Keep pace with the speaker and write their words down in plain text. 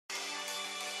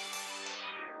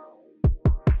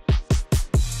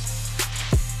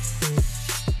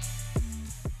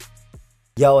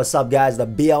Yo, what's up, guys? The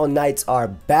BL Knights are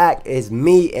back. It's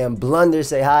me and Blunder.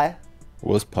 Say hi.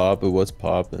 What's poppin'? What's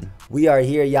poppin'? We are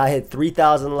here. Y'all hit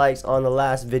 3,000 likes on the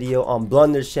last video on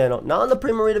Blunder's channel. Not on the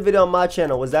Primarina video on my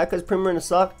channel. Was that because Primarina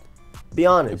sucked? Be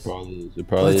honest. It probably is. It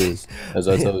probably is. As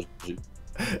I told you.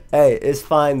 Hey, it's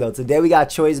fine though. Today we got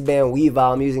Joey and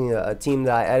Weavile. I'm using a team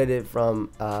that I edited from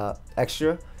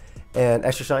Extra, and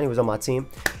Extra Shiny was on my team.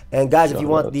 And guys, if you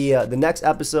want the next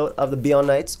episode of the BL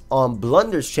Knights on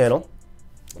Blunder's channel,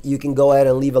 you can go ahead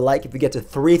and leave a like. If we get to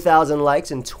 3,000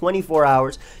 likes in 24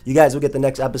 hours, you guys will get the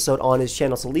next episode on his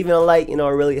channel. So leaving a like, it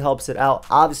really helps it out.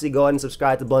 Obviously, go ahead and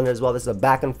subscribe to Blunder as well. This is a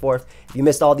back and forth. If you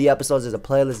missed all the episodes, there's a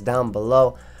playlist down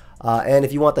below. And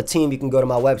if you want the team, you can go to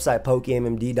my website,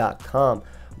 PokeaimMD.com.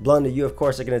 Blunder, you of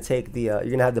course are gonna take the you're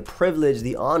gonna have the privilege,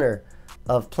 the honor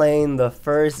of playing the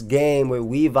first game with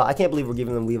Weavile. I can't believe we're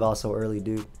giving them Weavile so early,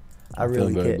 dude. I'm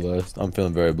feeling very blessed. I'm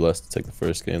feeling very blessed to take the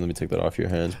first game. Let me take that off your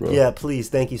hands, bro. Yeah, please.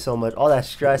 Thank you so much. All that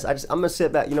stress. I'm gonna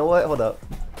sit back. You know what? Hold up.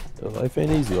 Life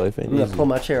ain't easy. Life ain't easy. I'm gonna pull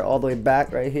my chair all the way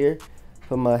back right here.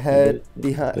 Put my head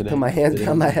behind. Put my hands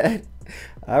behind my head.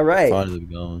 All right. Finally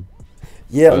going.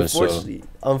 Yeah.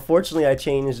 Unfortunately, I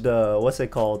changed. What's it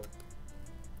called?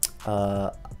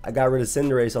 I got rid of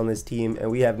Cinderace on this team, and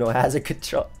we have no hazard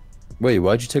control. Wait,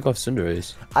 why'd you take off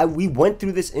Cinderace? We went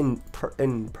through this in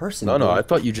person. No, I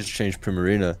thought you just changed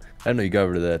Primarina. I didn't know you got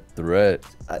rid of that threat.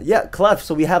 Yeah, Clef.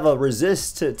 So we have a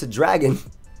resist to Dragon.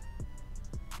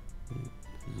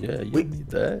 Yeah, you need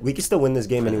that. We can still win this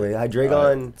game anyway.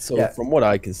 Hydreigon. So yeah. From what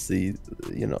I can see,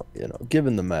 you know,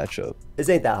 given the matchup, this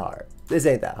ain't that hard. This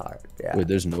ain't that hard. Yeah. Wait,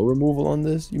 there's no removal on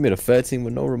this? You made a fat team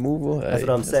with no removal? That's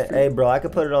what I'm saying. Hey, bro, I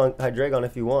could put it on Hydreigon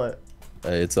if you want.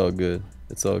 Hey, it's all good.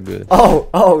 It's all good.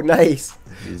 Oh, nice.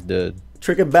 He's dead.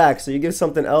 Trick it back. So you give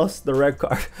something else the red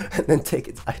card, and then take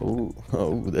it. Oh,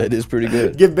 that is pretty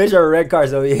good. Give Bishop a red card,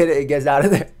 so he hit it, it gets out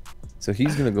of there. So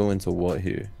he's gonna go into what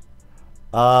here?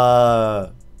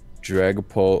 Dragapult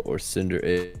or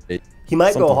Cinderace. He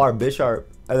might go hard Bisharp,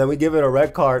 and then we give it a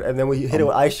red card, and then we hit it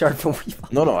with Ice Sharp from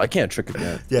Weavile. No, I can't trick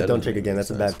again. Yeah, don't trick again.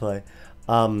 That's a bad play.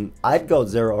 I'd go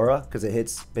Zeraora because it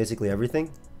hits basically everything.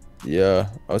 Yeah,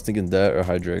 I was thinking that or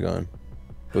Hydreigon.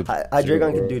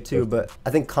 Hydreigon can do too, but I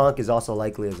think Conk is also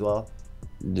likely as well.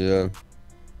 Yeah.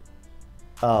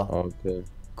 Oh. Okay.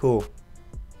 Cool.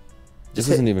 This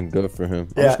isn't even good for him.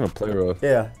 I'm just gonna play rough.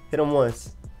 Yeah, hit him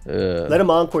once. Yeah. Let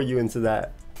him encore you into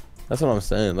that. That's what I'm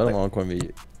saying. Let him encore me.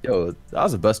 Yo, that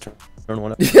was the best turn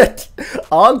one.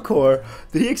 Encore?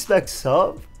 Did he expect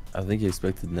sub? I think he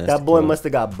expected nasty. That boy must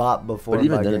have got bopped before. But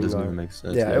even then, it doesn't even make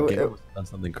sense. Yeah, it done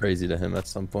something crazy to him at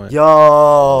some point. Yo,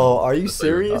 are you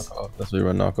serious? That's what you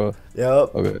run knockoff.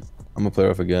 Yep. Okay, I'm gonna play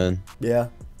off again. Yeah.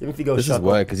 Even if he goes this Shuckle. Is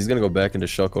why, because he's gonna go back into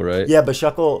Shuckle, right? Yeah, but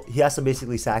Shuckle, he has to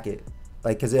basically sack it,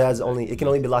 like, because it can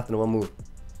only be locked in one move.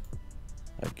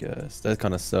 I guess that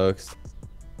kind of sucks.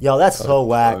 Yo, that's so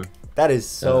whack. That is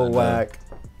so whack.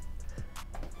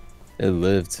 It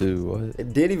lived too. What?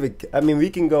 It did even. I mean,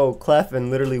 we can go Clef and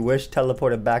literally wish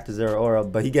teleport it back to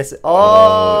Zeraora, but he gets it.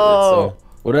 Oh,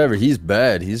 whatever. He's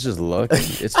bad. He's just lucky.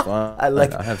 It's fine.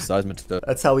 I have seismic stuff.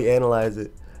 That's how we analyze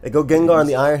it. They go Gengar on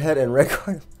the Iron Head and Red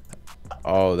Card.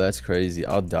 Oh, that's crazy.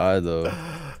 I'll die though.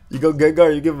 You go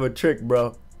Gengar, you give him a trick,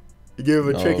 bro. You give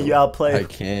him a trick and you outplay. I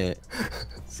can't.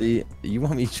 See, you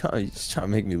want me just trying to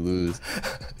make me lose.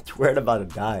 You're about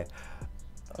to die.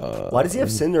 Why does he have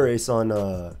Cinderace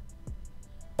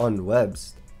on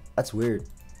webs? That's weird.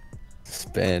 It's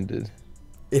banded.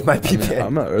 It might be banned.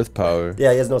 I'm at Earth Power.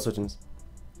 Yeah, he has no switchings.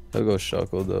 He'll go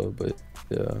Shuckle though, but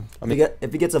yeah. I mean,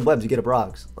 if he gets a webs, you get a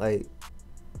Brox. Like.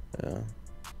 Yeah.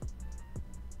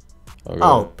 Okay.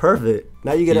 Oh, perfect.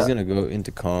 Now you get. He's gonna go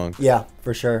into Conk. Yeah,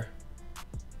 for sure.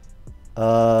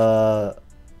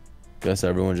 Guess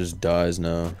everyone just dies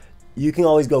now. You can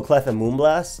always go Clef and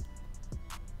Moonblast.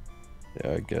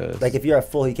 Yeah, I guess. Like if you're at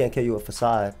full, he can't kill you with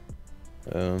Facade.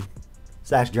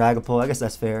 Slash Dragapult. I guess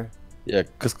that's fair. Yeah,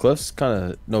 because Clef's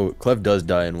kind of Clef does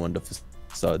die in one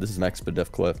Facade. This is max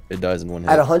def Clef. It dies in one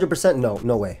hit. At 100%, no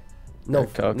way. No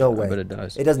way. I bet it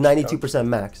dies. It does 92%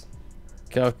 max.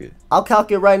 Calc it. I'll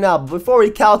calc it right now. But before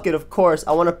we calc it, of course,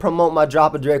 I want to promote my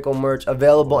Drop a Draco merch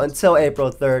available until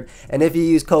April 3rd. And if you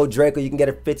use code Draco, you can get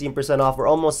it 15% off. We're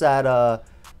almost at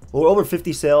we're over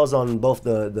 50 sales on both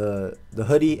the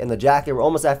hoodie and the jacket. We're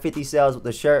almost at 50 sales with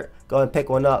the shirt. Go ahead and pick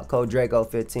one up. Code Draco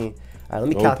 15. All right, let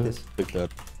me calc this. Pick that.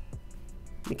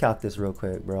 Let me calc this real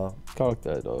quick, bro. Calc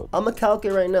that, dog. I'm gonna calc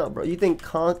it right now, bro. You think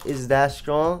Conk is that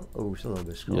strong? Oh, it's a little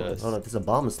bit strong. Yes. Hold on, this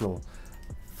Abomasnow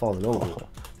falling over.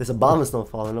 This Abomasnow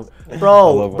falling over.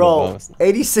 Bro,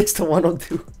 86 to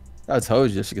 102. I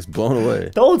told you, she gets blown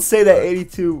away. Don't say that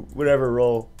 82 would ever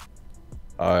roll.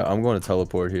 Alright, I'm going to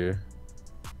teleport here.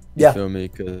 You Yeah. feel me?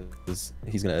 Because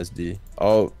he's gonna SD.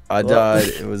 Oh, I died.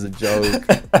 It was a joke.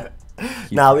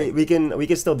 Nah, we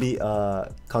can still beat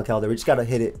Conkeldurr. We just gotta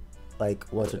hit it like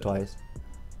once or twice.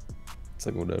 It's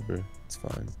like whatever. It's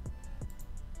fine.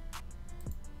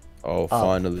 Oh,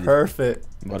 finally. Perfect.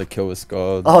 I'm about to kill with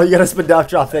Scald. Oh, you got a spin down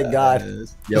drop, thank God.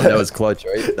 Yo, that was clutch,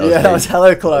 right? That was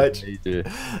hella clutch. Yo,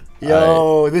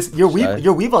 right. Your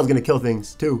Weavile's gonna kill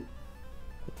things too.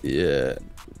 Yeah,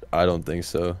 I don't think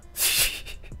so.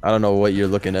 I don't know what you're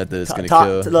looking at that it's gonna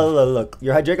kill. Look,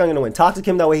 your Hydreigon gonna win. Toxic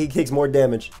him, that way he takes more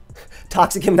damage.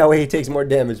 Toxic him, that way he takes more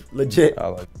damage. Legit.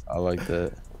 I like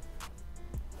that.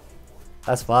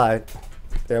 That's fine.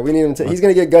 Yeah, we need him to. He's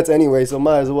gonna get guts anyway, so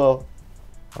might as well.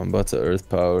 I'm about to Earth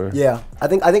Power. Yeah, I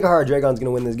think our Dragon's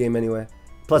gonna win this game anyway.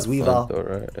 Plus Weavile.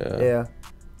 Right? Yeah.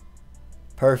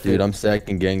 Perfect. Dude, I'm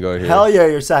sacking Gengar here. Hell yeah,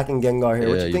 you're sacking Gengar here.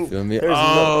 Yeah, What you think? Feel me?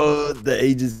 Oh, the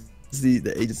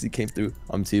agency came through.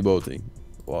 I'm T-bolting.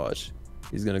 Watch.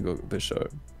 He's gonna go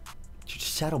Bisharp.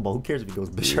 Shadow Ball. Who cares if he goes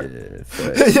Bisharp? Yeah,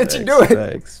 facts, What you doing?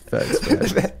 Facts.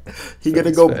 He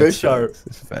gonna go Bisharp.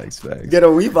 Facts. Get a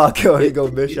Weavile kill. He go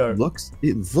Bisharp.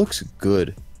 It looks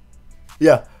good.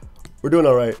 Yeah, we're doing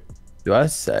all right. Do I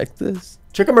sack this?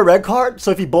 Trick him a red card,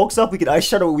 so if he bulks up, we can Ice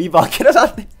Shadow Weavile. Get us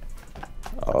out there.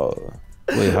 Oh,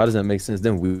 wait, how does that make sense?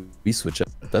 Then we switch up.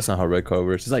 That's not how red card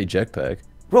works. It's like jetpack.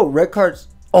 Bro, red cards.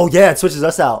 Oh yeah, it switches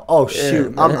us out. Oh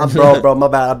shoot, Yeah, I'm bro, my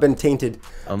bad. I've been tainted.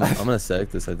 I'm gonna sack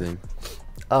this, I think.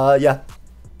 Yeah.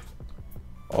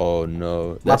 Oh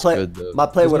no, that's good though. My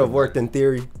play would have worked in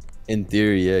theory. In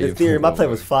theory, yeah. In theory, my play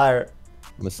was fire.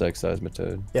 I'm a sack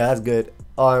Seismitoad. Yeah, that's good.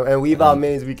 Oh, and Weavile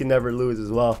means we can never lose as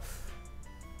well.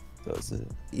 That's it.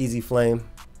 Easy flame.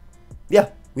 Yeah,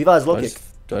 Weavile's low kick.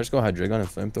 Do I just go Hydreigon and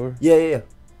Flamethrower? Yeah.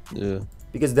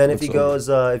 Because then if he What's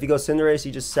goes Cinderace,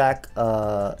 you just sack.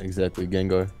 Exactly,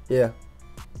 Gengar. Yeah.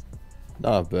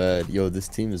 Not bad. Yo, this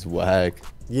team is whack.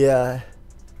 Yeah.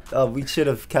 We should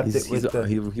have kept it with the.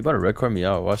 He about to red card me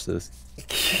out. Watch this.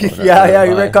 Yeah,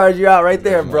 you red card you out right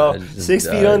there, bro. Mind, 6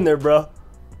 feet under, bro.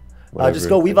 Just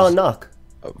go Weavile and knock.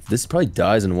 This probably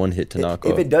dies in one hit to knock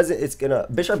off. If it doesn't, it's gonna.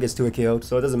 Bisharp gets 2 KO'd,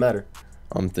 so it doesn't matter.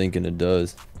 I'm thinking it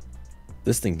does.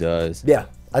 This thing dies. Yeah,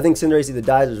 I think Cinderace either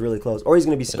dies or is really close, or he's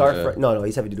gonna be Scarf. Yeah. No,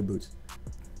 he's heavy duty boots.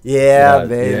 Yeah,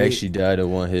 baby. He actually died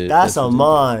in 1 hit. That's a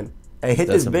mon. Hey, hit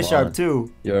this Bisharp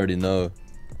too. You already know.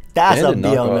 That's a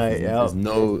BL Knight, yeah.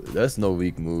 That's no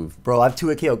weak move. Bro, I have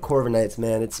 2 KO Corviknights,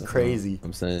 man. It's crazy.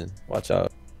 I'm saying, watch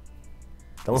out.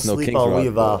 Don't sleep on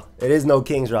Weavile. It is no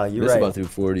King's Rock. You're right. It's about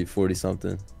through 40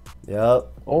 something. Yep.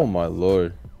 Oh my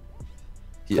lord.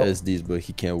 He SDs, but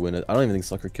he can't win it. I don't even think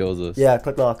Sucker kills us. Yeah,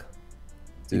 click knock.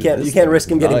 Dude, you can't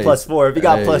risk him getting +4. If he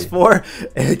got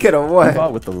 +4, he could have won. He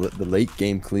fought with the late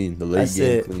game clean.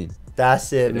 Clean.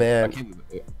 That's it, man.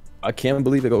 I can't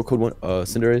believe it got code 1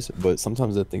 Cinderace, but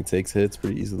sometimes that thing takes hits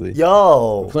pretty easily.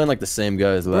 Yo. We're playing like the same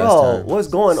guy as last time. Bro, what's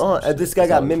going on? This guy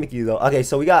got Mimikyu though. Okay,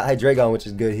 so we got Hydreigon, which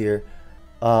is good here.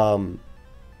 I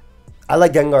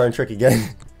like Gengar and Trick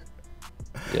again.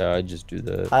 Yeah, I just do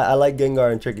that. I like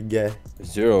Gengar and Trick again.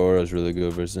 Zero Aura is really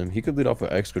good versus him. He could lead off with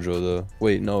Excadrill though.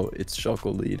 Wait, no, it's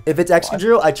Shuckle lead. If it's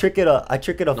Excadrill, I trick it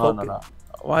a no.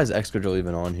 Why is Excadrill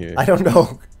even on here? I don't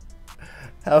know.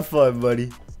 Have fun,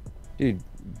 buddy. Dude,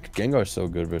 Gengar's so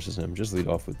good versus him. Just lead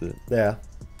off with it. Yeah.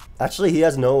 Actually, he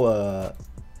has no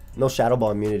Shadow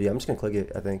Ball immunity. I'm just gonna click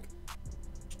it, I think.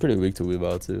 It's pretty weak to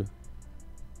Weavile too.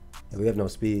 Yeah, we have no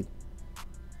speed.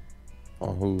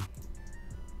 On who?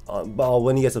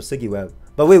 When he gets up Sticky Web.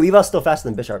 But wait, Weavile's still faster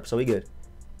than Bisharp, so we good.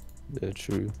 Yeah,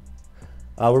 true.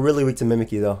 We're really weak to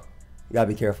Mimikyu though. You gotta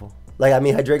be careful. Like, I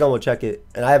mean, Hydreigon will check it,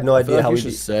 and I have no idea how we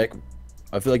should sack.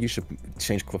 I feel like you should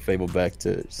change Clefable back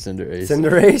to Cinderace.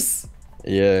 Cinderace?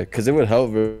 Yeah, because it would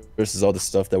help versus all the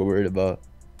stuff that we're worried about,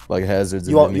 like hazards.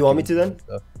 You want me to then?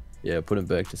 Yeah, put him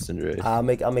back to Cinderace. I'll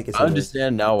make it. Cinderace. I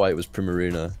understand now why it was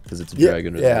Primarina, because it's a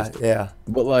dragon. Yeah.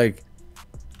 But like,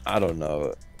 I don't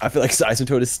know. I feel like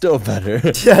Seismitoad is still better.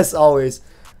 Yes, always.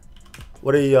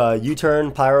 What are you?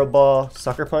 U-turn, Pyro Ball,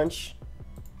 Sucker Punch,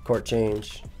 Court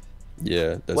Change.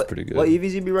 Yeah, that's pretty good. What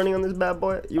EVs you be running on this bad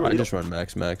boy? I just run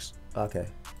Max. Okay.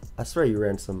 I swear you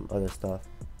ran some other stuff.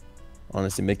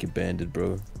 Honestly, make it banded,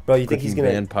 bro. Bro, you think he's gonna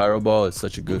ban Pyro Ball? Is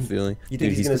such a good feeling. You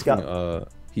think he's gonna scout?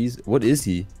 What is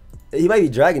he? He might be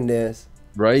Dragon Dance.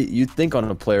 Right? You think on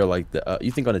a player like that?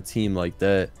 You think on a team like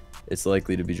that, it's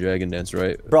likely to be Dragon Dance,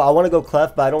 right? Bro, I want to go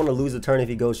Clef, but I don't want to lose a turn if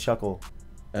he goes Shuckle.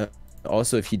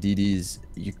 Also, if he DDs,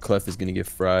 Clef is gonna get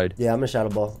fried. Yeah, I'm gonna Shadow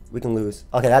Ball. We can lose.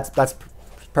 Okay, that's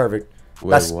perfect.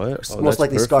 Wait, that's what? Oh, most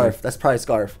likely perfect. Scarf. That's probably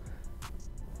Scarf.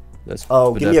 That's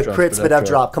give me a crit Spadef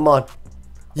drop. Come on.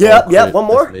 Yeah, one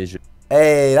more.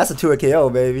 Hey, that's a 2 KO,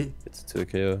 baby. It's a 2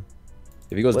 KO.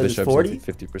 If he goes What is Bishop, 40?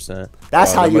 50%.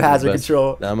 That's how that you might be the hazard best-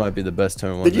 control. That might be the best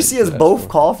turn one. Did you see us both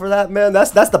call for that, man?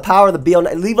 That's the power of the BL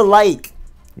Knight. Leave a like.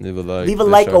 Leave a like. Leave a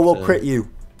like or we'll crit you.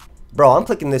 Bro, I'm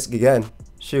clicking this again.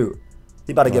 Shoot.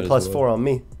 He about to get +4 on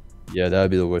me. Yeah, that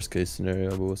would be the worst case scenario,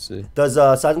 but we'll see. Does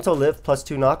Silento live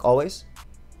 +2 knock always?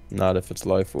 Not if it's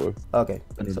life orb. Okay.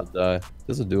 Then he'll die.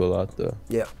 Doesn't do a lot though.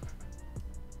 Yeah.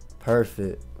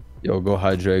 Perfect. Yo, go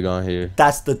Hydreigon here.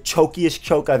 That's the chokiest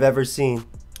choke I've ever seen.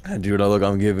 Dude, look,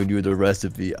 I'm giving you the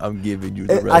recipe. I'm giving you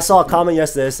the recipe. I saw a comment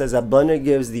yesterday that says that Blunder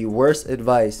gives the worst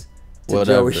advice to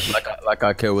Whatever. Joey. Like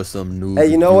I care what some news. Hey,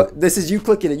 you know what? This is you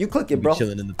clicking it. You click it, bro.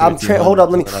 I'm hold up.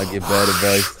 Let me. I give bad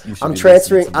advice. I'm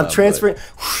transferring. I'm transferring.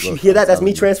 You hear that? That's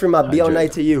me transferring my BL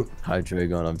Knight to you.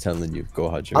 Hydreigon, I'm telling you, go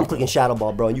Hydreigon. I'm clicking Shadow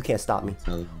Ball, bro, and you can't stop me.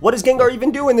 What does Gengar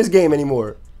even do in this game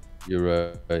anymore?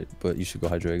 You're right, but you should go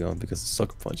Hydreigon because the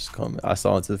Sucker Punch is coming. I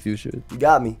saw into the future. You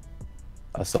got me.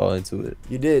 I saw into it.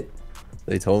 You did.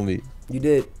 They told me. You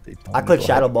did. I clicked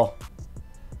Shadow Ball.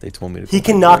 They told me to. He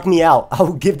can knock me out. I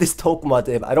will give this Pokemon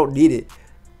to him. I don't need it.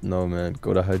 No, man.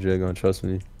 Go to Hydreigon. Trust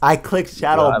me. I clicked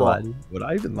Shadow Ball. Would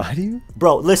I even lie to you?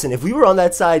 Bro, listen. If we were on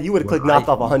that side, you would have clicked knocked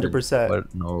off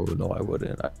 100%. No, I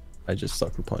wouldn't. I just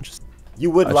Sucker Punch.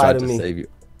 You would lie to me. Save you.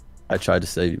 I tried to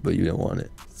save you, but you didn't want it.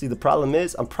 See, the problem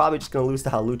is, I'm probably just going to lose to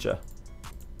Hawlucha.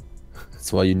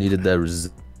 That's why you needed that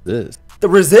resist. The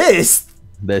resist?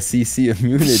 That CC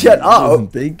immunity. Shut up. He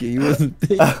wasn't thinking. He wasn't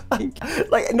thinking.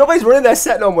 Like, nobody's running that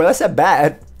set no more. That set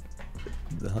bad.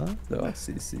 Huh? No,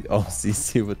 CC. Oh,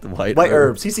 CC with the white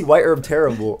herb. CC white herb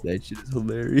terrible. That shit is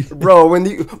hilarious. Bro,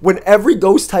 when every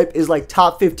ghost type is like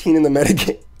top 15 in the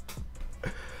metagame.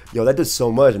 Yo, that does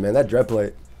so much, man. That dread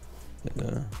plate.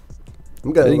 Yeah.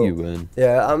 I'm getting you win.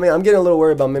 Yeah, I mean, I'm getting a little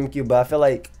worried about Mimikyu, but I feel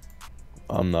like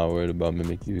I'm not worried about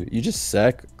Mimikyu. You just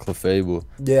sack Clefable.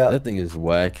 Yeah. That thing is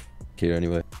whack here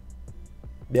anyway.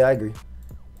 Yeah, I agree.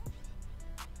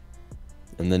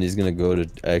 And then he's gonna go to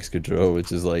Excadrill,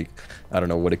 which is like, I don't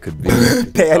know what it could be.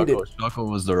 Bandit. Shuckle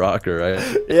was the rocker,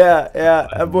 right? Yeah.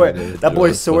 That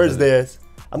boy soars this.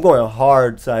 I'm going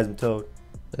hard, Seismitoad.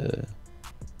 Yeah.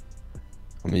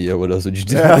 I mean, yeah, what else would you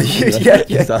do? Yeah.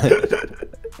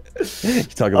 You're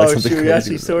talking about something shoot, crazy. Yeah,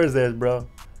 she soars this, bro.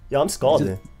 Yo, I'm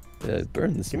scalding. Yeah,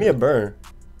 burn this. Give me a burn.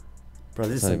 Bro,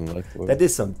 that did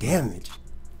some damage.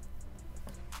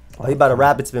 Oh, he about to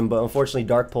rapid spin, but unfortunately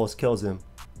Dark Pulse kills him.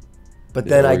 But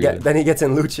then he gets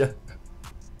in Lucha.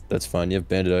 That's fine. You have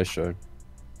Bandit Ice Shard.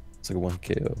 It's like a 1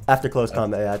 KO. After close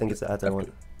combat, yeah, I think it's after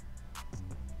one.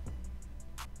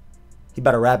 He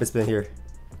about to rapid spin here.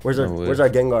 Where's our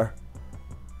Gengar?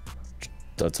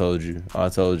 I told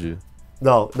you.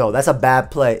 No, that's a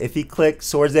bad play. If he clicks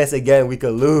Swords Dance again, we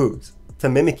could lose to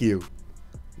Mimikyu.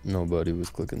 Nobody was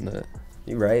clicking that.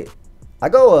 You right. I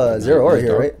go Zero Aura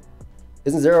here, right?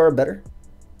 Isn't Zero Aura better?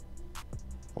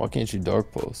 Why can't you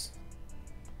Dark Pulse?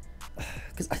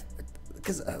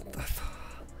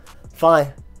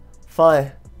 Fine.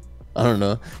 I don't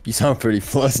know. You sound pretty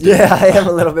flustered. Yeah, I am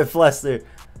a little bit flustered.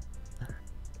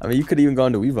 I mean, you could even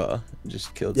gone to Weavile.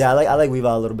 Just killed. Yeah, I like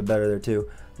Weavile a little bit better there too.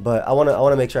 But I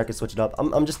wanna make sure I can switch it up.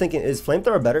 I'm just thinking, is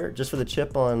Flamethrower better just for the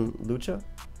chip on Lucha?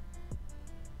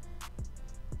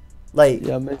 Like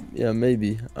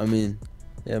maybe. I mean,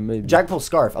 yeah, maybe. Dragapult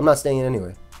Scarf. I'm not staying in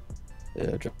anyway.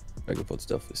 Yeah, Dragapult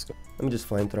stuff is Scarf. Let me just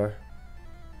Flamethrower.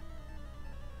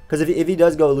 Because if he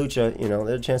does go Lucha, you know,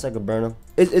 there's a chance I could burn him.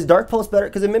 Is Dark Pulse better?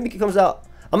 Because if Mimikyu comes out,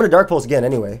 I'm gonna Dark Pulse again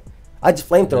anyway. I just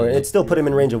Flamethrower and it still put him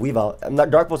in range of Weavile.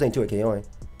 Dark Pulse ain't 2 KOing.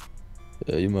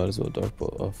 Yeah, you might as well Dark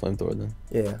Pulse, Flamethrower then.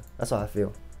 Yeah, that's how I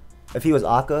feel. If he was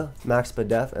Akka, Max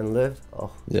Def, and lived,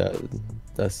 oh. Yeah,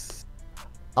 that's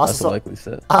a likely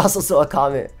set. I also saw a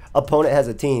comment. Opponent has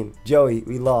a team. Joey,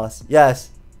 we lost.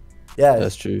 Yes.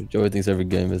 That's true. Joey thinks every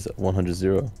game is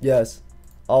 100-0. Yes,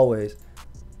 always.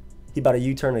 He about to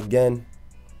U-turn again.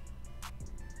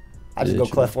 I just go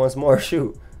Clef once more.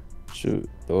 Shoot,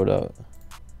 throw it out.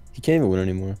 He can't even win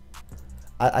anymore.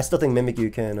 I still think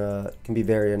Mimikyu can be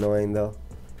very annoying though.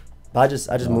 But I just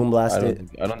Moonblast it.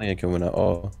 I don't think it can win at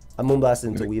all. I Moonblasted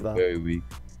into Weavile. Very weak.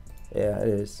 Yeah, it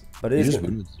is. But it is. You just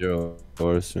win with 0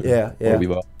 or yeah.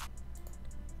 Weavile.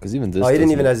 Because even this. Oh, he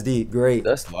didn't even SD. Great.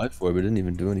 That's life for it, but it didn't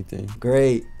even do anything.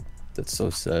 Great. That's so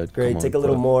sad. Great. Take a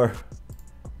little more.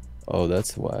 Oh,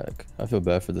 that's whack. I feel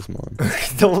bad for this one.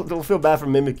 don't feel bad for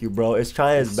Mimikyu, bro. It's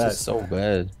trying its best. It's so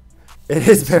bad. It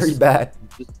is very bad.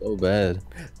 It's so bad.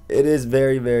 It is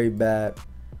very, very bad.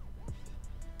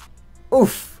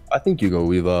 Oof. I think you go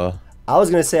Weavile. I was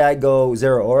gonna say I go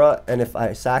Zero Aura, and if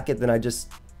I sack it, then I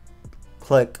just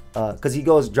click because he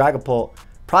goes Dragapult.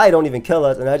 Probably don't even kill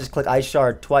us, and I just click Ice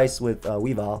Shard twice with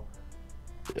Weavile. All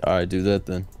right, do that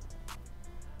then.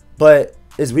 But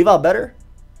is Weavile better?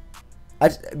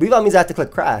 Weavile means I have to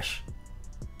click crash.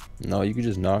 No, you could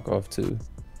just knock off too.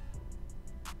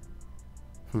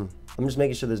 I'm just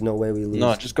making sure there's no way we lose.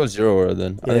 No, just go 0 aura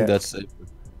then. I think that's safe.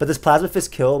 But this Plasma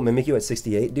Fist kill Mimic you at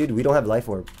 68, dude. We don't have Life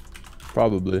Orb.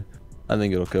 Probably. I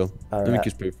think it'll kill. All Mimic right.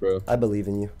 is pretty pro. I believe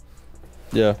in you.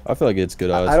 Yeah, I feel like it's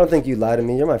good odds. I don't think you'd lie to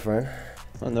me. You're my friend.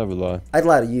 I never lie. I'd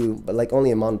lie to you, but like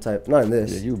only in monotype, not in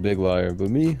this. Yeah, you a big liar, but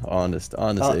me, honest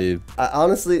Abe.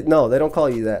 Honestly, no, they don't call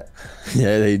you that.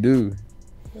 Yeah, they do.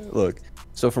 Look,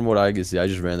 so from what I can see, I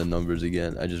just ran the numbers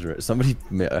again. Somebody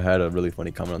had a really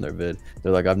funny comment on their vid.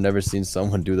 They're like, I've never seen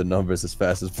someone do the numbers as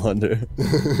fast as Blunder.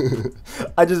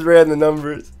 I just ran the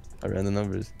numbers. I ran the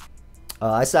numbers.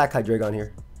 I sack Hydreigon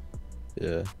here.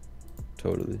 Yeah,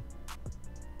 totally.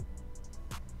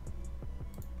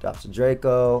 Drops a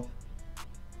Draco.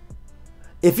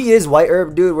 If he is White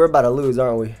Herb, dude, we're about to lose,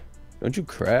 aren't we? Don't you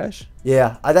crash?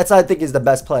 Yeah, that's what I think is the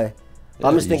best play. Yeah,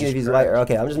 I'm just thinking if he's White Herb.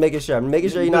 Okay, I'm just making sure. I'm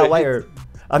making sure you're not White Herb.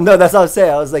 No, that's what I'm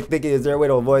saying. I was like thinking, is there a way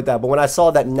to avoid that? But when I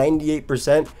saw that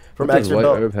 98% from what extra does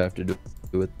belt, White Herb have to do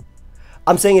with?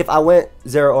 I'm saying if I went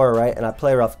 0 aura, right, and I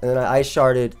play rough, and then I ice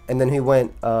sharded, and then he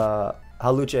went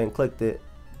Halucha and clicked it.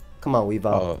 Come on, Weavile.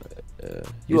 Oh,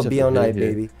 you a BL Knight,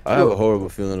 baby. I have a horrible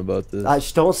feeling about this. I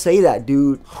just don't say that,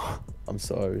 dude. I'm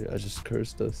sorry. I just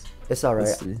cursed us. It's all right.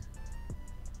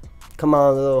 Come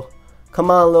on,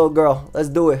 little girl. Let's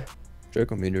do it.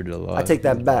 Draco metered a lot. I take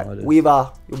that back.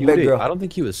 Weavile, you big girl. I don't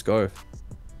think he was Scarf.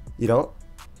 You don't?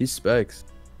 He's Specs.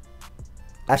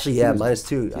 Actually, yeah,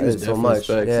 -2. I did so much.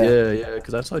 Specs. Yeah,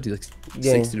 because I saw it like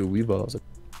 60 to Weavile. I was like,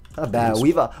 not bad.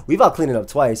 Weavile cleaning up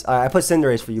twice. All right, I put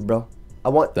Cinderace for you, bro. I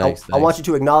want you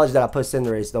to acknowledge that I put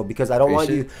Cinderace though, because I don't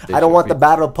want the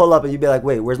battle to pull up and you be like,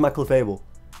 wait, where's my Clefable?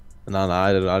 No,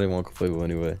 I didn't want Clefable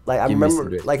anyway. Like I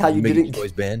remember, like how you didn't.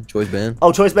 Choice ban.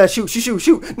 Oh, choice ban.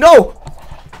 Shoot. No.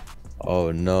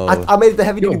 Oh no. I made it the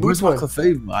heavy duty boost one.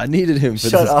 Clefable? I needed him. For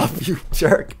Shut up, you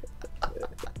jerk.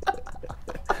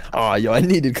 Oh, yo, I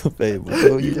needed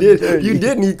Clefable. You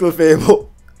did need Clefable.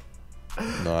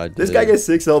 No, I did. This guy gets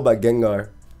 6-0 by Gengar.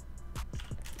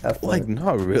 Like,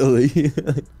 not really.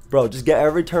 Bro, just get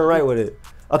every turn right with it.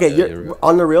 Okay, right.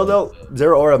 On the real though,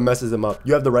 0 aura messes him up.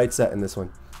 You have the right set in this one.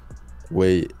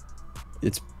 Wait,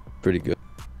 it's pretty good.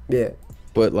 Yeah.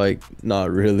 But like, not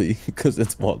really, because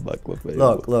it's small black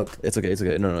Clefable. Look. It's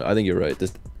okay. No, I think you're right.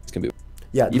 This can be.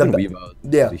 Yeah, even Weavile.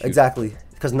 Yeah, exactly.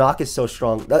 Because Knock is so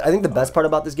strong. I think the best part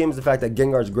about this game is the fact that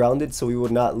Gengar's grounded, so we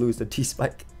would not lose to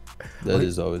T-Spike. That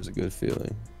is always a good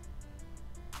feeling.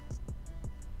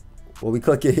 Well, we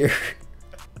click it here.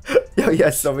 Yo, he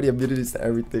has so many immunities to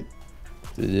everything.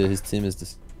 Dude, yeah, his team is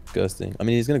disgusting. I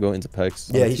mean, he's gonna go into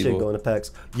Pex. Yeah, he should go into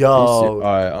Pex. Yo.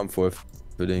 Alright, I'm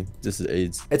forfeiting. This is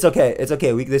AIDS. It's okay.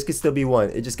 This could still be one.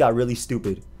 It just got really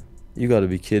stupid. You gotta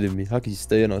be kidding me. How can you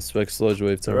stay in on Spec Sludge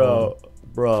Wave turn?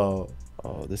 Bro.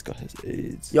 Oh, this guy has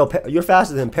AIDS. Yo, you're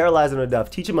faster than him. Paralyze him to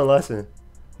death. Teach him a lesson.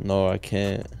 No, I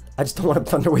can't. I just don't want to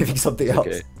Thunder Waving something else.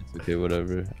 It's okay,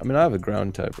 whatever. I mean, I have a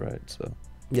ground type, right? So.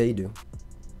 Yeah, you do.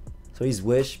 So he's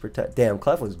Wish, Protect. Damn,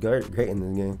 Clef was great in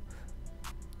this game.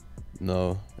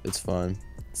 No, it's fine.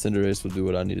 Cinderace will do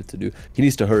what I needed to do. He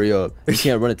needs to hurry up. He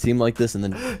can't run a team like this and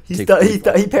then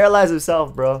he paralyzed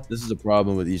himself, bro. This is a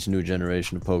problem with each new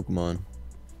generation of Pokemon.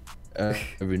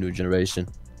 Every new generation.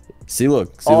 See,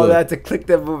 look. I had to click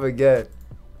that move again.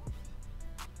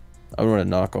 I've run a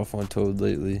knockoff on Toad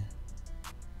lately.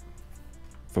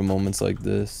 For moments like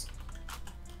this.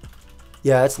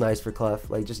 Yeah, it's nice for Clef.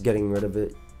 Like, just getting rid of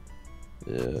it.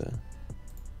 Yeah.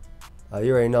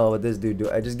 You already know what this dude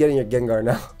do. Just getting your Gengar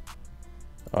now.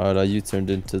 Alright, you turned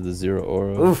into the 0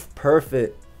 aura. Oof,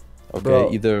 perfect. Okay,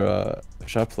 bro. Either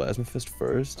should I Plasma Fist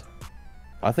first?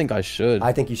 I think I should.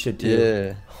 I think you should too.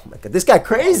 Yeah. Oh my god, this guy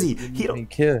crazy. He don't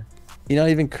care. He's not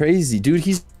even crazy, dude.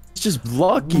 He's just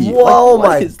lucky. Whoa,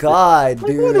 my god,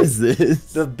 dude. What is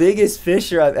this? The biggest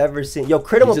fisher I've ever seen. Yo,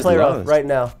 crit him a play rough right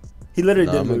now. He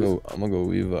literally did lose. I'm gonna go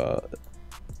Weavile.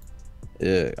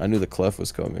 Yeah, I knew the Clef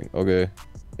was coming. Okay,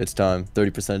 it's time.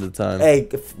 30% of the time. Hey,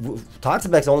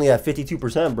 Toxapex only at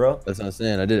 52%, bro. That's what I'm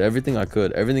saying. I did everything I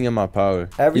could. Everything in my power.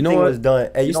 Everything was done.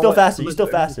 Hey, you still faster. You still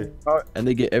faster. And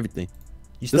they get everything.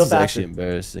 You still faster. This is actually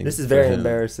embarrassing. This is very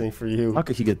embarrassing for you. How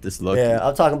could he get this lucky? Yeah,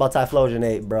 I'm talking about Typhlosion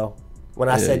 8, bro. When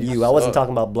I said you, I wasn't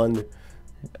talking about Blunder.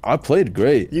 I played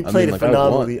great. You played it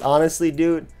phenomenally. Honestly,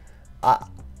 dude,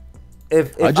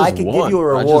 if I could give you a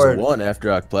reward. I just won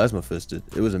after I Plasma Fisted.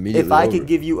 It was immediately If I could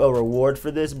give you a reward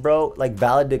for this, bro, like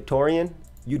Valedictorian,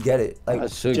 you'd get it. Like, I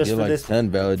should just get for like this,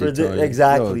 10 Valedictorian.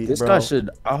 exactly, Yo, this bro. guy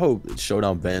should. I hope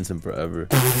Showdown bans him forever.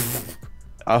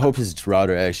 I hope his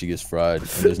router actually gets fried. And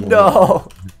there's No.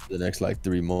 The next like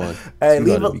 3 months. Hey,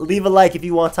 leave a like if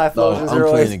you want Typhlosion I'm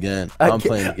playing again. I'm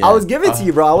playing again. I was giving it to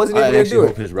you, bro. I wasn't even gonna do it. I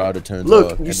hope his router turns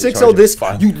Look, off. you 6-0 this.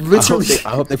 You literally. I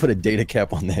hope they put a data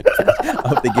cap on that. I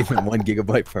hope they give him 1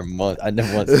 gigabyte per month. I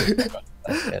never want to.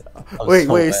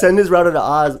 Wait, send this router to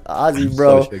Ozzy,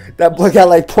 bro. That boy got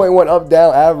like 0.1 up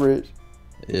down average.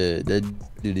 Yeah, that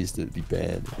dude needs to be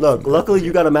banned. Look, luckily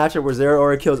you got a matchup where Zero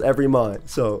Aura kills every mon.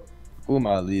 So. Who am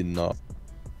I leading off?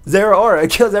 Zero Aura,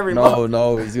 it kills every mon.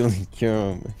 No, he's gonna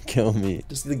kill me.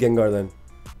 Just the Gengar then.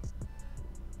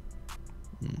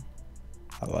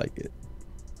 I like it.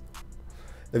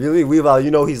 If you lead Weavile,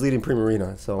 you know he's leading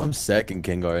Primarina. So I'm second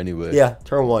Gengar anyway. Yeah,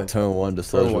 turn 1. Turn 1 to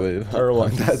Sludge Wave. Turn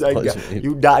 1. That's how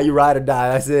you die. You ride or die.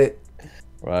 That's it.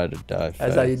 Ride or die.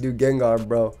 That's how you do Gengar,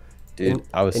 bro. Dude,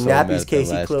 I was so mad at that last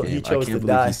game. He chose I can't to believe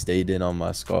die. he stayed in on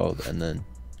my Scald and then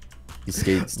he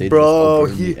stayed. Bro,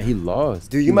 he lost.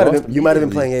 Dude, you might have been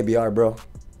playing ABR, bro.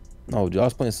 No, dude, I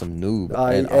was playing some noob.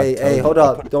 Hey, hold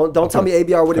up! Don't tell me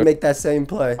ABR wouldn't make that same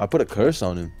play. I put a curse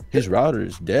on him. His router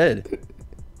is dead.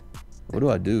 What do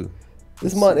I do?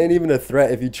 This mon ain't even a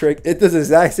threat if you trick. It does the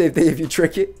exact same thing if you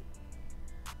trick it.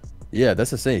 Yeah,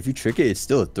 that's the same. If you trick it, it's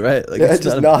still a threat. Like, yeah, it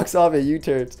just knocks off at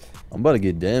U-turns. I'm about to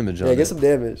get damage on it. Yeah, get some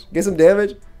damage. Get some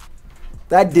damage.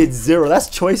 That did 0. That's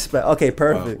choice spec. Okay,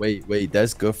 perfect. Wait,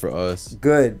 that's good for us.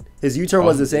 Good. His U-turn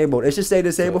was disabled. It should stay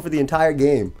disabled for the entire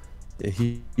game. Yeah,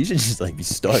 he should just like be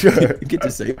stuck. Sure. You get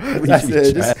disabled. That's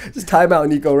it. Just time out,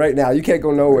 Nico, right now. You can't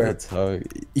go nowhere. That's hard.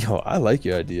 Yo, I like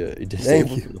your idea. It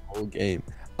disabled the whole game.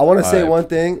 I want to say one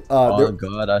thing. Oh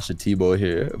God, I should T-Bow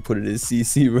here. Put it in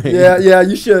CC range. Yeah,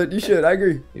 you should. I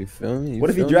agree. You feel me?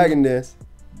 What if he Dragon Dance?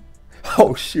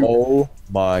 Oh shoot. Oh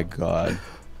my God.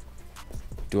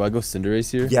 Do I go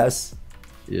Cinderace here? Yes.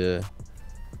 Yeah.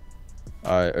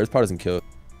 Alright, Earth Power doesn't kill.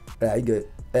 Yeah, you good.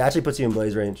 It actually puts you in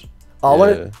Blaze range. I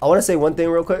want to say one thing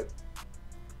real quick.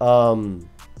 Oh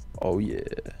yeah.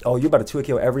 Oh, you're about to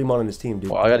 2-kill every mon on his team, dude.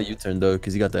 Well, I got a U-turn though,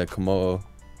 because he got that Komodo.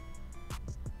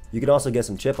 You can also get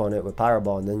some chip on it with Pyro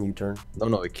Ball and then U-turn.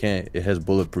 No, it can't. It has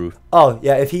bulletproof. Oh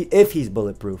yeah, if he's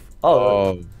bulletproof.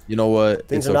 Oh, you know what?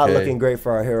 Things are not looking great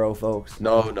for our hero, folks.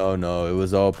 No. It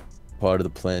was all part of the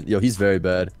plan. Yo, he's very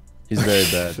bad. He's very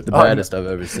bad. The baddest I've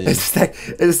ever seen. It's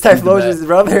Typhlosion's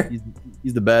brother.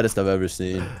 He's the baddest I've ever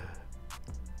seen.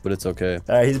 But it's okay.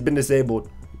 Alright, he's been disabled.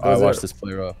 Alright, watch this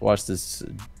play rough. Watch this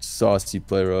saucy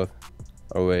play rough.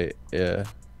 Oh wait, yeah.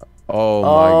 Oh my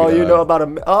God. You know about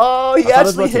him. Oh, he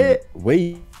actually hit.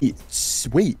 Wait,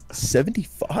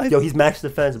 75? Yo, he's max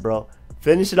defense, bro.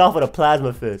 Finish it off with a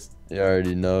plasma fist. You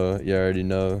already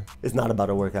know. It's not about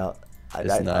to work out.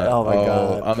 It's not. Oh my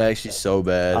God. I'm actually so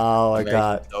bad. Oh my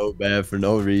God. So bad for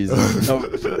no reason.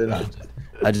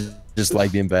 I just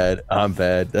like being bad. I'm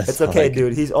bad. That's it's okay,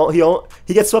 dude.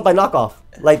 He gets swept by knockoff.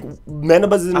 Like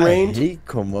Manabuzz is in range. I hate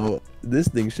Komo. This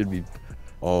thing should be.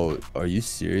 Oh, are you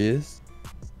serious?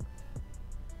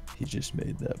 He just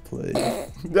made that play.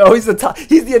 No, he's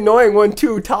the annoying one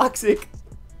too. Toxic.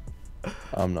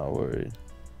 I'm not worried.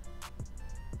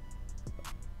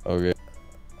 Okay.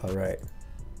 All right.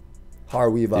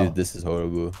 Hard Weavile. Dude, this is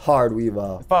horrible. Hard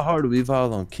Weavile. If I hard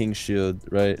Weavile on King Shield,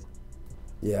 right?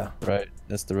 Yeah. Right.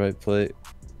 That's the right play.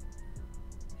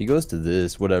 He goes to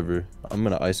this. Whatever. I'm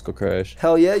gonna Icicle Crash.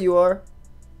 Hell yeah, you are.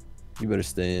 You better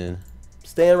stay in.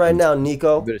 Stay in right now,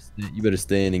 Nico. You better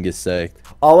stay in and get sacked.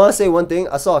 I want to say one thing.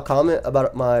 I saw a comment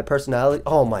about my personality.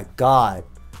 Oh my God.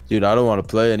 Dude, I don't want to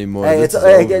play anymore. Hey, it's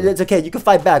okay. You can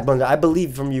fight back, Blunder. I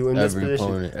believe from you in this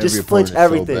position. Just flinch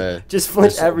everything. Just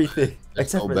flinch everything.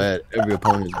 That's so bad. Every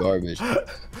opponent is garbage.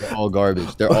 They're all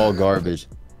garbage. They're all garbage.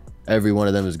 Every one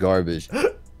of them is garbage.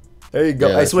 There you go.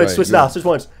 Yeah, hey, switch now. Switch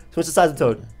once. Switch the size of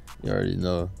Toad. You already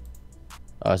know.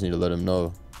 I just need to let him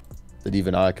know that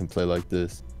even I can play like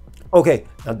this. Okay,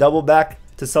 now double back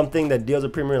to something that deals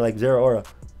with Premier like Zero Aura.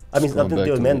 I mean, something that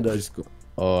deals with Mana does.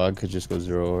 I could just go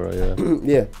Zero Aura, yeah.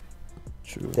 Yeah.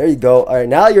 True. There you go. All right,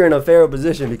 now you're in a pharaoh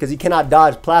position because he cannot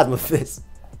dodge Plasma Fist.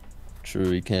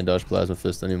 True, he can't dodge Plasma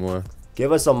Fist anymore.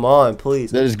 Give us a mon,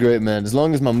 please. That is great, man. As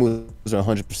long as my moves are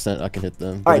 100%, I can hit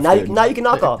them. All right, now you can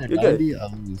knock off. You're 90, good. I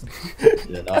lose.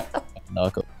 Yeah,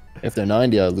 knock off. If they're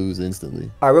 90, I lose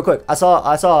instantly. All right, real quick. I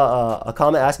saw a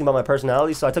comment asking about my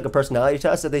personality, so I took a personality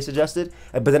test that they suggested,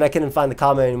 but then I couldn't find the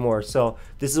comment anymore. So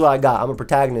this is what I got. I'm a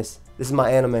protagonist. This is my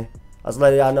anime. I was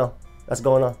letting y'all know that's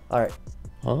going on. All right.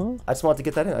 Huh? I just wanted to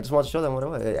get that in. I just wanted to show them what it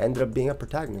was. It ended up being a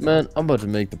protagonist. Man, I'm about to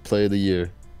make the play of the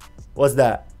year. What's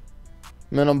that?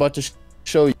 Man, I'm about to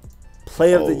show you.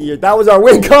 Play of the year. That was our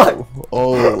win con.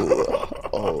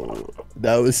 Oh,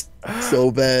 that was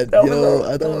so bad.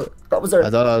 Yo, I thought. That was our. I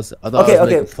thought I was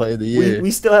making play of the year.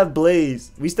 We still have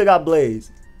Blaze. We still got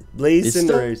Blaze. Blaze It's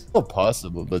Cinderace. still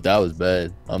possible, but that was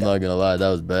bad. I'm not gonna lie, that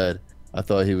was bad. I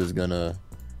thought he was gonna.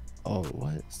 Oh,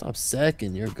 what? Stop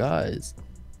sacking your guys.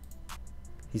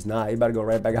 He's not. He about to go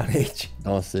right back on H.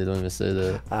 Don't even say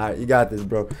that. All right, you got this,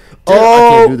 bro. Dude, I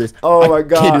can't do this. Oh my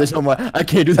god. I can't do this no more. I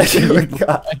can't do this anymore. Oh my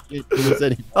god. I can't do this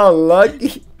anymore.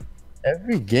 Unlucky.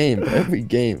 Every game,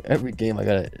 I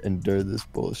gotta endure this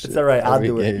bullshit. It's all right. I'll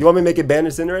do it. You want me to make it Banner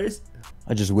Cinderace?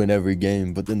 I just win every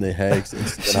game, but then they hack.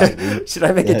 Should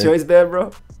I make a choice ban,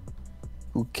 bro?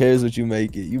 Who cares what you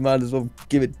make it? You might as well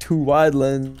give it 2 wide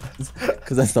lens,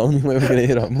 because that's the only way we're gonna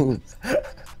hit our moves.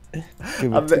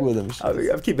 Give it 2 of them.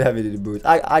 I'm keeping heavy duty boots.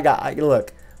 I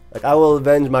look. Like, I will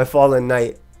avenge my fallen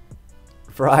knight,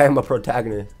 for I am a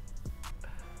protagonist.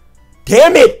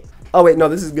 Damn it! Oh wait, no,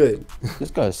 this is good.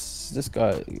 This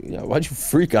guy, yeah, why'd you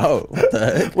freak out? What the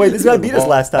heck? Wait, this guy beat us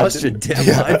last time. Lost your damn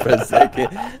mind for a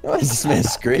second. Why is this man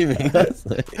screaming? That's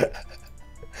like,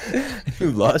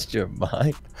 you lost your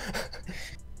mind.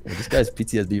 Yeah, this guy's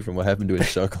PTSD from what happened to his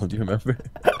Shuckle. Do you remember?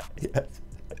 Yes.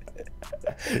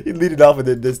 He lead it off with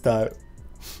it this time.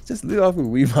 Just lead off with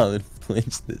Weavile and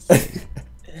flinch this thing.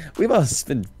 Weavile's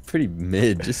been pretty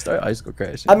mid. Just start Icicle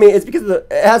crashing. I mean, it's because it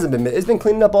hasn't been mid. It's been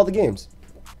cleaning up all the games.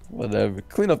 Whatever.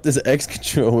 Clean up this X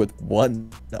control with 1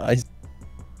 ice.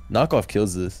 Knockoff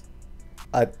kills this.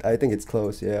 I think it's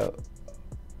close, yeah.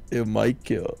 It might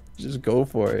kill. Just go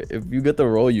for it. If you get the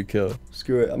roll, you kill.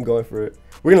 Screw it. I'm going for it.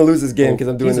 We're going to lose this game because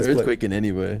I'm doing this. He's earthquaking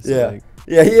anyway. So yeah. Like,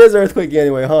 yeah, he is earthquaking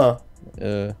anyway, huh?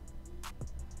 Yeah.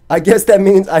 I guess that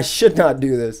means I should not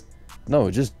do this.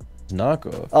 No, just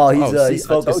knockoff. Oh, he's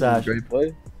focus sash. Great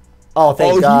play. Oh,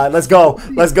 thank God. Let's go.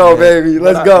 Let's go, baby.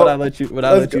 Let's go. Would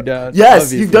I let you down? Yes,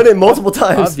 obviously. you've done it multiple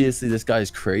times. Obviously, this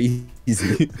guy's crazy.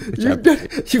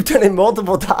 You've done it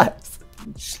multiple times.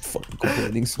 Just fucking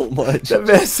complaining so much. That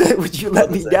man said, would you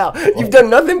let me down? You've done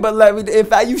nothing but let me. In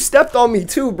fact, you stepped on me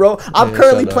too, bro. I'm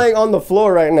currently playing on the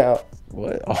floor right now.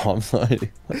 What? Oh, I'm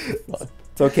sorry.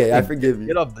 It's okay. I forgive you.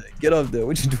 Get up there. Get up there.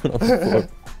 What you doing on the floor?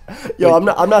 Yo,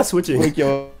 I'm not switching. Wake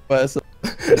your ass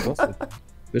up.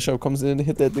 Bishop comes in,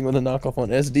 hit that thing with a knockoff on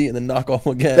SD, and then knock off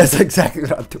again. That's exactly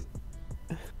what I'm doing.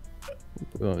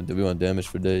 We want damage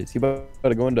for days. He better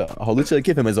go into. Oh, literally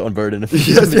give him his own burden. If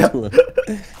yes, yeah.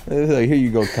 Like, here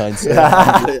you go, kind sir.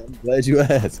 I'm glad you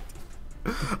asked.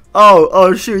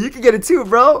 Oh, shoot. You can get it too,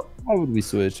 bro. Why would we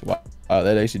switch? Wow,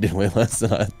 that actually did way less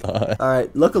than I thought. All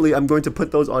right. Luckily, I'm going to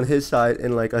put those on his side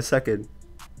in like a second.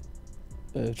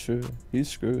 Yeah, true. He's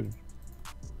screwed.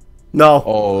 No.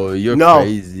 Oh, you're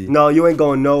crazy. No, you ain't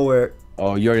going nowhere.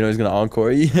 Oh, you already know he's gonna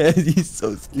encore. Yeah, he's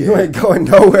so scared. You ain't going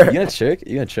nowhere. You gonna trick?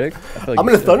 You gonna trick? I'm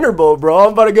gonna Thunderbolt, bro.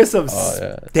 I'm about to get some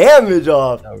damage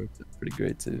off. That works pretty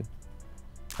great too.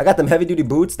 I got them heavy duty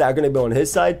boots that are gonna be on his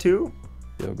side too.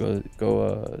 Yo,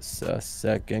 go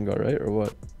sack Gengar, right, or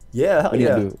what? Yeah, hell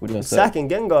yeah. What do you sacking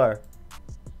Gengar.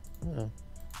 Yeah.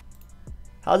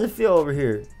 How's it feel over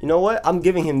here? You know what? I'm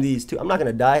giving him these too. I'm not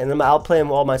gonna die, and then I'm gonna outplay him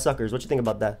with all my suckers. What you think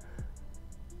about that?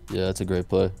 Yeah, that's a great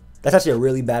play. That's actually a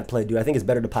really bad play, dude. I think it's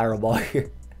better to Pyro Ball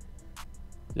here.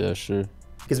 Yeah, sure.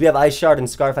 Because we have Ice Shard and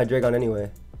Scarfy Dragon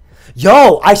anyway.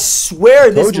 Yo, I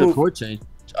swear this move... Court change.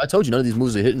 I told you none of these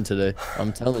moves are hitting today.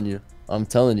 I'm telling you. I'm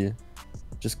telling you.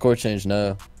 Just court change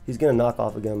now. He's gonna knock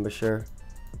off again, but sure.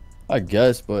 I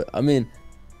guess, but I mean,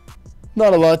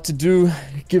 not a lot to do.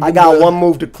 I got one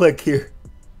move to click here.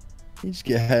 You just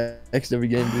get hexed every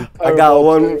game, dude. I got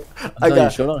one.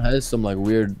 Showdown has some like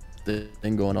weird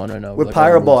thing going on right now. With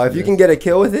Pyro Ball, if you can get a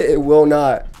kill with it, it will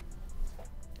not.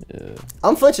 Yeah.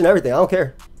 I'm flinching everything. I don't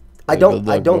care. I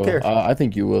don't care. I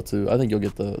think you will too. I think you'll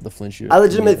get the flinch here. I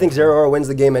legitimately think Zero wins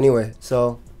the game anyway.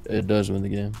 So it does win the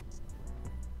game.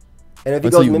 And if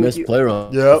he goes Mimic player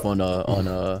on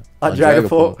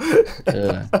Dragapult.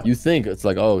 Yeah. You think it's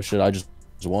like, oh shit, I just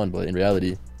won, but in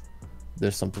reality,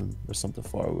 there's something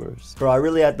far worse. Bro, I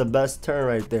really had the best turn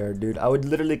right there, dude. I would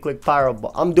literally click Pyro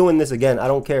Ball. I'm doing this again. I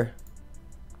don't care.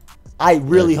 I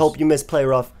really hope you miss Play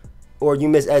Rough, or you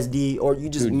miss SD, or you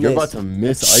just miss. You're about to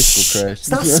miss Icicle Crash.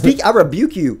 Stop speaking. I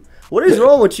rebuke you. What is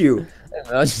wrong with you?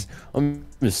 I'm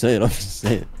just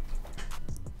saying.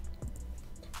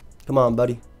 Come on,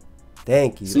 buddy.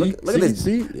 Thank you. Look at this.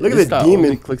 Look at this this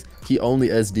demon. He only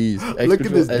SDs. Look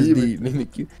at this SD.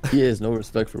 Mimic you. He has no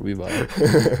respect for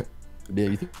Weavile. Yeah,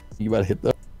 you think you about to hit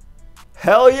that?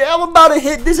 Hell yeah, I'm about to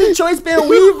hit. This is Choice Band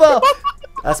Weavile.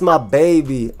 That's my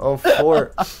baby.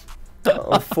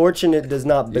 Unfortunate does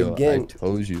not begin. I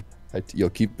told you. Yo,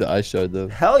 keep the Ice Shard though.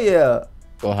 Hell yeah.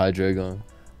 Go high Dragon.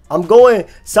 I'm going.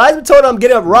 Seismitoad, I'm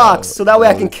getting up rocks so that way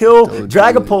I can kill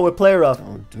Dragapult with Play Rough.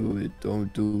 Don't do it.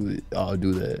 Don't do it. I'll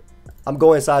do that. I'm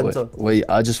going inside until. Wait,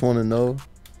 I just want to know,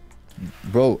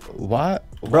 bro. Why?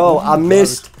 Bro, I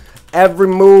missed every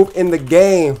move in the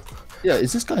game. Yeah,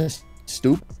 is this guy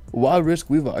stupid? Why risk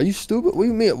Weavile? Are you stupid? What do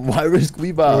you mean? Why risk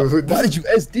Weavile? Why did you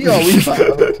SD on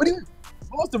Weavile? What do you?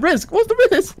 What's the risk? What's the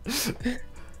risk?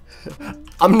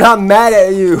 I'm not mad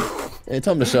at you. Hey,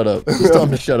 tell him to shut up. Just tell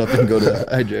him to shut up and go to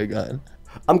Hydreigon.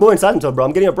 I'm going Silent, bro.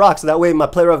 I'm getting a Brock, so that way my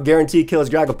player of guarantee kills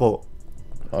Dragapult.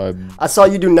 I saw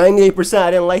you do 98%.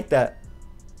 I didn't like that.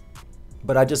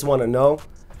 But I just want to know.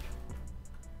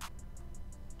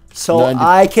 So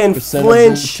I can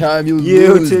flinch you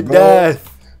lose, to death.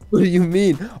 What do you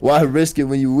mean? Why risk it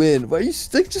when you win? Why you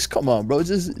stick? Just come on, bro.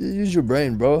 Just use your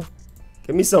brain, bro.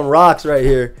 Give me some rocks right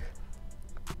here.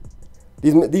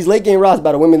 These late game rocks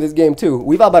about to win me this game too.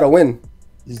 We've about to win.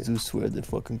 These dudes swear they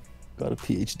fucking got a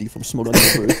PhD from Smart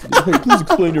University. Hey, please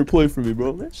explain your play for me,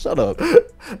 bro. Man, shut up.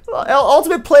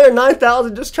 Ultimate Player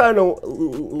 9000 just trying to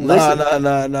listen.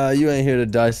 Nah. You ain't here to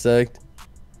dissect.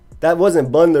 That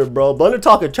wasn't Blunder, bro. Blunder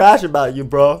talking trash about you,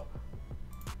 bro.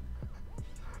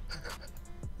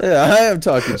 Yeah, I am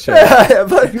talking trash. Yeah,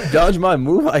 but if you dodge my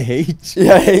move, I hate you.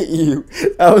 Yeah, I hate you.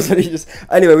 That was what he just.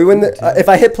 Anyway, we win. If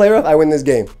I hit player up, I win this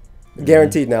game.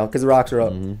 Guaranteed now, because the rocks are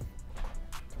up.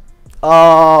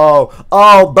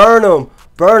 Oh,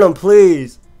 burn him,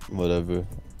 please. Whatever.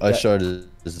 Ishard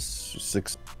is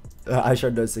 6.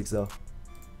 Ishard does 6 though.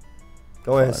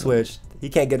 Go ahead and switch. He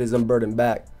can't get his unburdened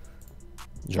back.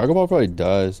 Dragon Ball probably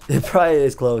dies. It probably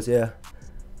is close, yeah.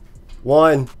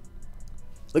 1.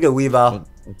 Look at Weavile.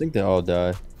 I think they all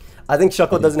die. I think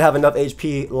Shuckle doesn't have enough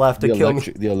HP left to kill me.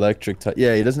 The electric type.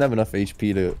 Yeah, he doesn't have enough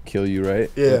HP to kill you, right?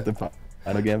 Yeah. The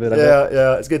final gambit.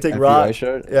 Yeah. It's gonna take rock.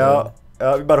 Yeah.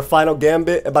 About a final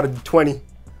gambit, about a 20.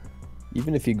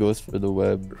 Even if he goes for the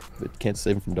web, it can't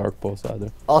save him from Dark Pulse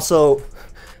either. Also,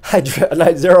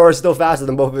 Night Zero is still faster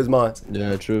than both of his mons.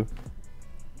 Yeah, true.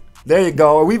 There you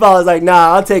go. Weavile is like,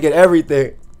 nah, I'm taking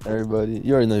everything. Everybody,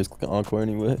 you already know he's clicking Encore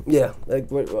anyway. Yeah, like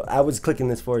I was clicking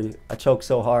this for you. I choked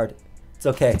so hard. It's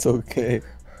okay. It's okay.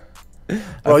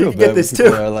 Bro, you can get this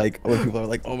too. When people are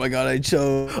like, oh my god, I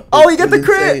choked. Oh, he got the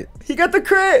crit. He got the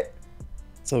crit.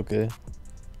 It's okay.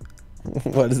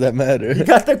 Why does that matter? He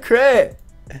got the crit.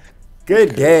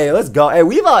 Good game. Let's go. Hey,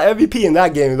 Weavile MVP in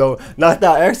that game though. Knocked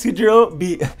out Excadrill,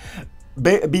 beat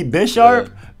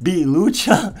Bisharp, beat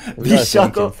Lucha, beat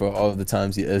Shuckle. For all the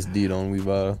times he SD'd on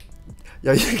Weavile.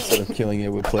 Yo, instead of killing it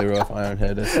with Play Rough,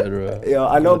 Ironhead, etc. Yo,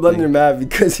 I know Blunder mad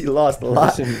because he lost a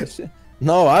lot.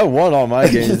 No, I won all my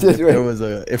games. If there was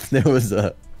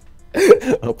a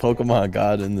Pokemon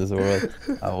god in this world,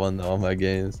 I won all my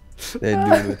games. That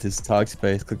dude with his Toxic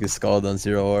Face, click his Scald on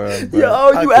Zero Aura. Bro.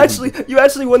 Yo, you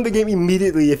actually won the game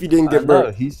immediately if you didn't get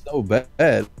burnt. He's so bad.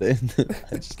 I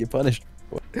just get punished.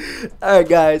 Alright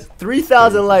guys,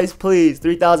 3,000 likes please.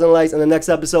 3,000 likes, and the next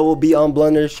episode will be on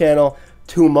Blunder's channel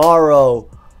tomorrow.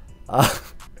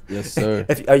 Yes, sir.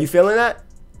 Are you feeling that?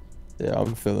 Yeah,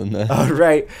 I'm feeling that. All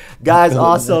right, guys.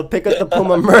 Also, pick up the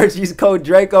Puma merch. Use code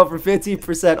Draco for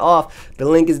 15% off. The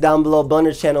link is down below.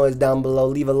 Blunder's channel is down below.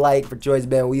 Leave a like for Joey and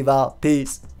Blunder. Weavile.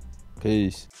 Peace.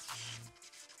 Peace.